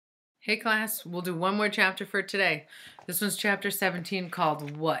Hey class, we'll do one more chapter for today. This one's chapter 17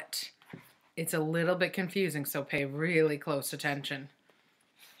 called What? It's a little bit confusing, so pay really close attention.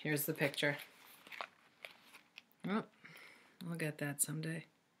 Here's the picture. Oh, I'll get that someday.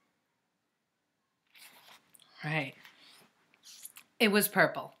 Right. It was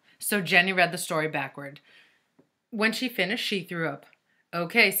purple, so Jenny read the story backward. When she finished, she threw up.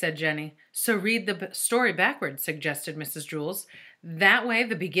 Okay, said Jenny. So read the story backwards, suggested Mrs. Jules. That way,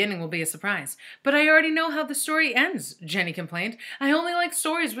 the beginning will be a surprise. But I already know how the story ends, Jenny complained. I only like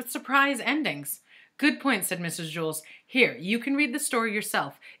stories with surprise endings. Good point, said Mrs. Jules. Here, you can read the story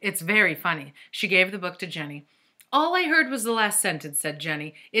yourself. It's very funny. She gave the book to Jenny. All I heard was the last sentence, said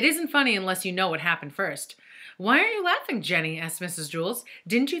Jenny. It isn't funny unless you know what happened first. Why are you laughing, Jenny? Asked Mrs. Jules.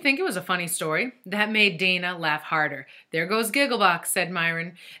 Didn't you think it was a funny story? That made Dana laugh harder. There goes Gigglebox, said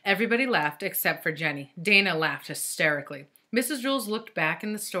Myron. Everybody laughed except for Jenny. Dana laughed hysterically. Mrs. Jules looked back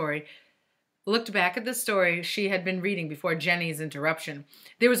at the story she had been reading before Jenny's interruption.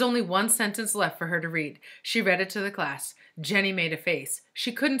 There was only one sentence left for her to read. She read it to the class. Jenny made a face.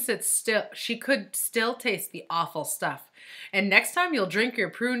 She couldn't sit still. She could still taste the awful stuff. And next time you'll drink your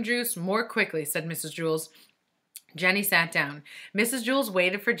prune juice more quickly, said Mrs. Jules. Jenny sat down. Mrs. Jules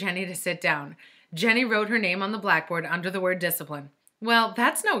waited for Jenny to sit down. Jenny wrote her name on the blackboard under the word discipline. Well,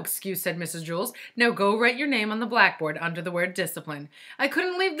 that's no excuse, said Mrs. Jules. Now go write your name on the blackboard under the word discipline. I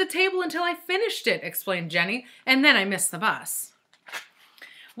couldn't leave the table until I finished it, explained Jenny, and then I missed the bus.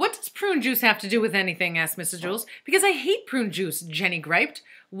 What does prune juice have to do with anything? Asked Mrs. Jules. Because I hate prune juice, Jenny griped.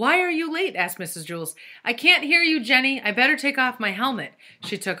 Why are you late? Asked Mrs. Jules. I can't hear you, Jenny. I better take off my helmet.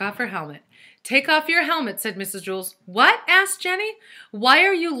 She took off her helmet. Take off your helmet, said Mrs. Jules. What? Asked Jenny. Why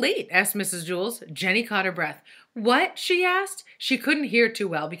are you late? Asked Mrs. Jules. Jenny caught her breath. What? She asked. She couldn't hear too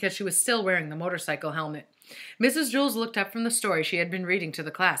well because she was still wearing the motorcycle helmet. Mrs. Jules looked up from the story she had been reading to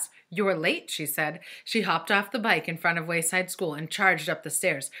the class. You're late, she said. She hopped off the bike in front of Wayside School and charged up the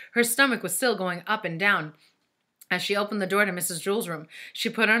stairs. Her stomach was still going up and down. As she opened the door to Mrs. Jules' room, she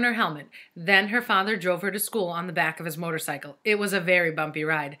put on her helmet. Then her father drove her to school on the back of his motorcycle. It was a very bumpy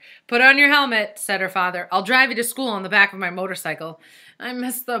ride. Put on your helmet, said her father. I'll drive you to school on the back of my motorcycle. I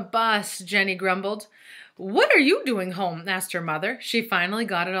missed the bus, Jenny grumbled. What are you doing home? Asked her mother. She finally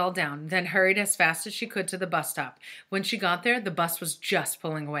got it all down, then hurried as fast as she could to the bus stop. When she got there, the bus was just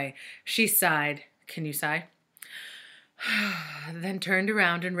pulling away. She sighed. Can you sigh? Then turned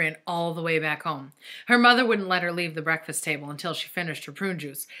around and ran all the way back home. Her mother wouldn't let her leave the breakfast table until she finished her prune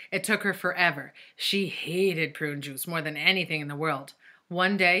juice. It took her forever. She hated prune juice more than anything in the world.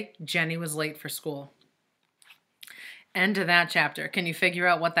 One day, Jenny was late for school. End of that chapter. Can you figure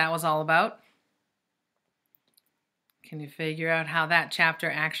out what that was all about? Can you figure out how that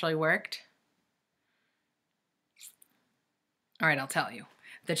chapter actually worked? All right, I'll tell you.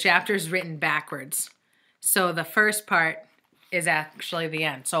 The chapter is written backwards. So the first part is actually the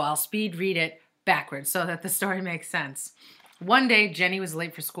end. So I'll speed read it backwards so that the story makes sense. One day, Jenny was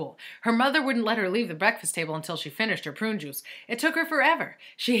late for school. Her mother wouldn't let her leave the breakfast table until she finished her prune juice. It took her forever.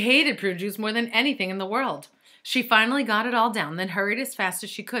 She hated prune juice more than anything in the world. She finally got it all down, then hurried as fast as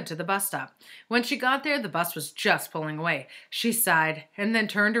she could to the bus stop. When she got there, the bus was just pulling away. She sighed, and then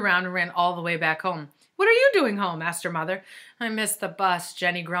turned around and ran all the way back home. What are you doing home? Asked her mother. I missed the bus,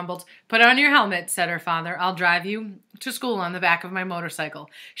 Jenny grumbled. Put on your helmet, said her father. I'll drive you to school on the back of my motorcycle.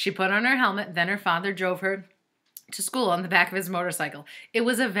 She put on her helmet, then her father drove her to school on the back of his motorcycle. It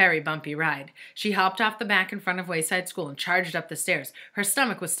was a very bumpy ride. She hopped off the back in front of Wayside School and charged up the stairs. Her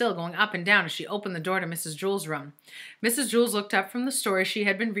stomach was still going up and down as she opened the door to Mrs. Jules' room. Mrs. Jules looked up from the story she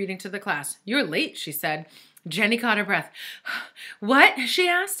had been reading to the class. You're late, she said. Jenny caught her breath. What? She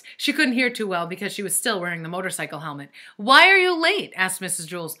asked. She couldn't hear too well because she was still wearing the motorcycle helmet. Why are you late? Asked Mrs.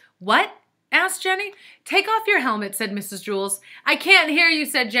 Jules. What? Asked Jenny. Take off your helmet, said Mrs. Jules. I can't hear you,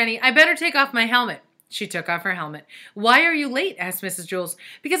 said Jenny. I better take off my helmet. She took off her helmet. Why are you late? Asked Mrs. Jules.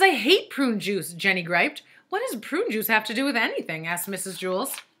 Because I hate prune juice, Jenny griped. What does prune juice have to do with anything? Asked Mrs.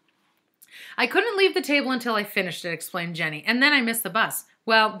 Jules. I couldn't leave the table until I finished it, explained Jenny, and then I missed the bus.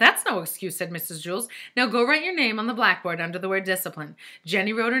 Well, that's no excuse, said Mrs. Jules. Now go write your name on the blackboard under the word discipline.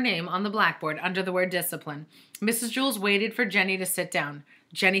 Jenny wrote her name on the blackboard under the word discipline. Mrs. Jules waited for Jenny to sit down.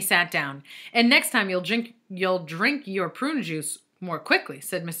 Jenny sat down. And next time you'll drink your prune juice more quickly,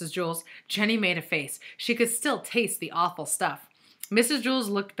 said Mrs. Jules. Jenny made a face. She could still taste the awful stuff. Mrs. Jules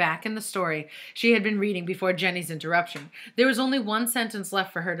looked back in the story she had been reading before Jenny's interruption. There was only one sentence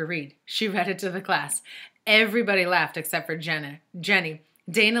left for her to read. She read it to the class. Everybody laughed except for Jenny.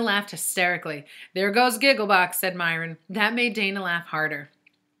 Dana laughed hysterically. There goes Gigglebox, said Myron. That made Dana laugh harder.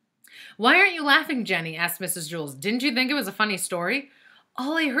 Why aren't you laughing, Jenny? Asked Mrs. Jules. Didn't you think it was a funny story?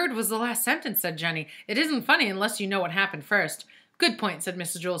 All I heard was the last sentence, said Jenny. It isn't funny unless you know what happened first. Good point, said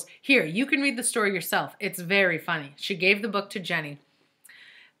Mrs. Jules. Here, you can read the story yourself. It's very funny. She gave the book to Jenny.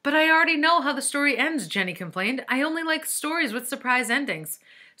 But I already know how the story ends, Jenny complained. I only like stories with surprise endings.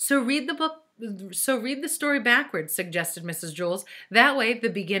 So read the story backwards, suggested Mrs. Jules. That way, the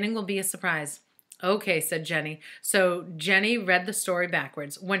beginning will be a surprise. Okay, said Jenny. So Jenny read the story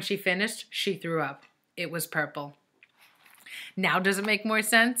backwards. When she finished, she threw up. It was purple. Now does it make more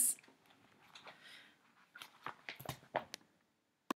sense?